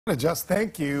Just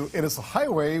thank you. It is a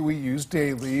highway we use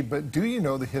daily, but do you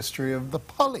know the history of the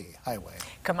Pali Highway?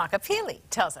 Kamaka Pili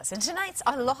tells us in tonight's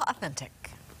Aloha Authentic.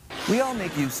 We all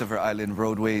make use of our island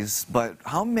roadways, but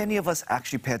how many of us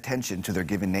actually pay attention to their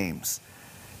given names?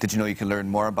 Did you know you can learn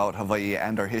more about Hawaii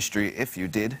and our history if you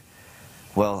did?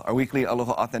 Well, our weekly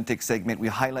Aloha Authentic segment, we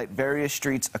highlight various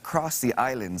streets across the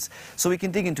islands so we can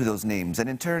dig into those names and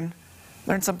in turn,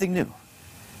 learn something new.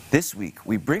 This week,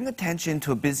 we bring attention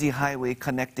to a busy highway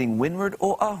connecting windward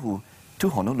Oahu to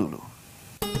Honolulu.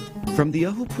 From the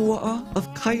Ahupua'a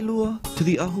of Kailua to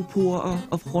the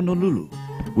Ahupua'a of Honolulu,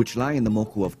 which lie in the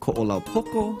moku of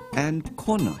Ko'olaupoko and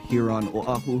Kona here on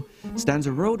Oahu, stands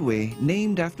a roadway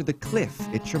named after the cliff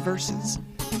it traverses.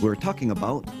 We're talking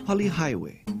about Pali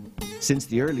Highway. Since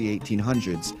the early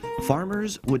 1800s,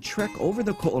 farmers would trek over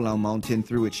the Ko'olau mountain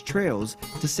through its trails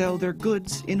to sell their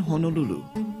goods in Honolulu.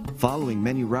 Following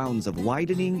many rounds of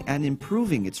widening and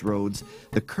improving its roads,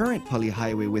 the current Pali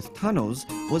Highway with tunnels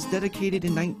was dedicated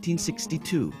in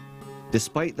 1962.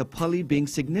 Despite the Pali being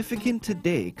significant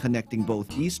today, connecting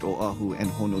both East Oahu and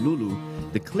Honolulu,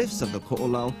 the cliffs of the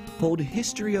Ko'olau hold a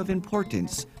history of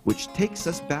importance which takes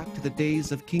us back to the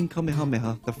days of King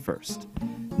Kamehameha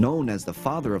I. Known as the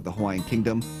father of the Hawaiian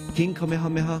kingdom, King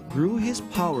Kamehameha grew his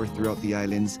power throughout the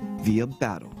islands via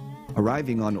battle.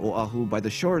 Arriving on Oahu by the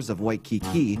shores of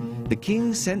Waikiki, the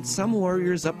king sent some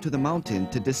warriors up to the mountain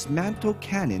to dismantle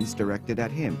cannons directed at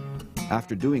him.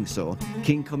 After doing so,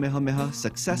 King Kamehameha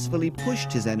successfully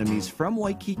pushed his enemies from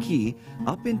Waikiki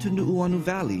up into Nu'uanu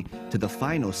Valley to the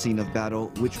final scene of battle,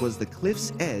 which was the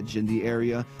cliff's edge in the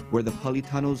area where the Pali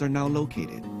tunnels are now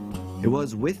located. It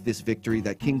was with this victory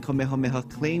that King Kamehameha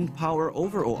claimed power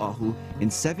over Oahu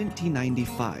in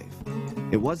 1795.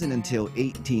 It wasn't until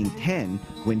 1810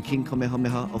 when King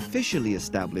Kamehameha officially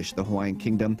established the Hawaiian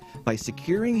kingdom by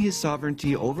securing his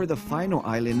sovereignty over the final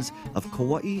islands of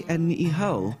Kauai and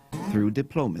Ni'ihau through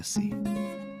diplomacy.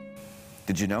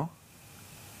 Did you know?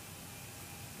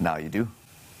 Now you do.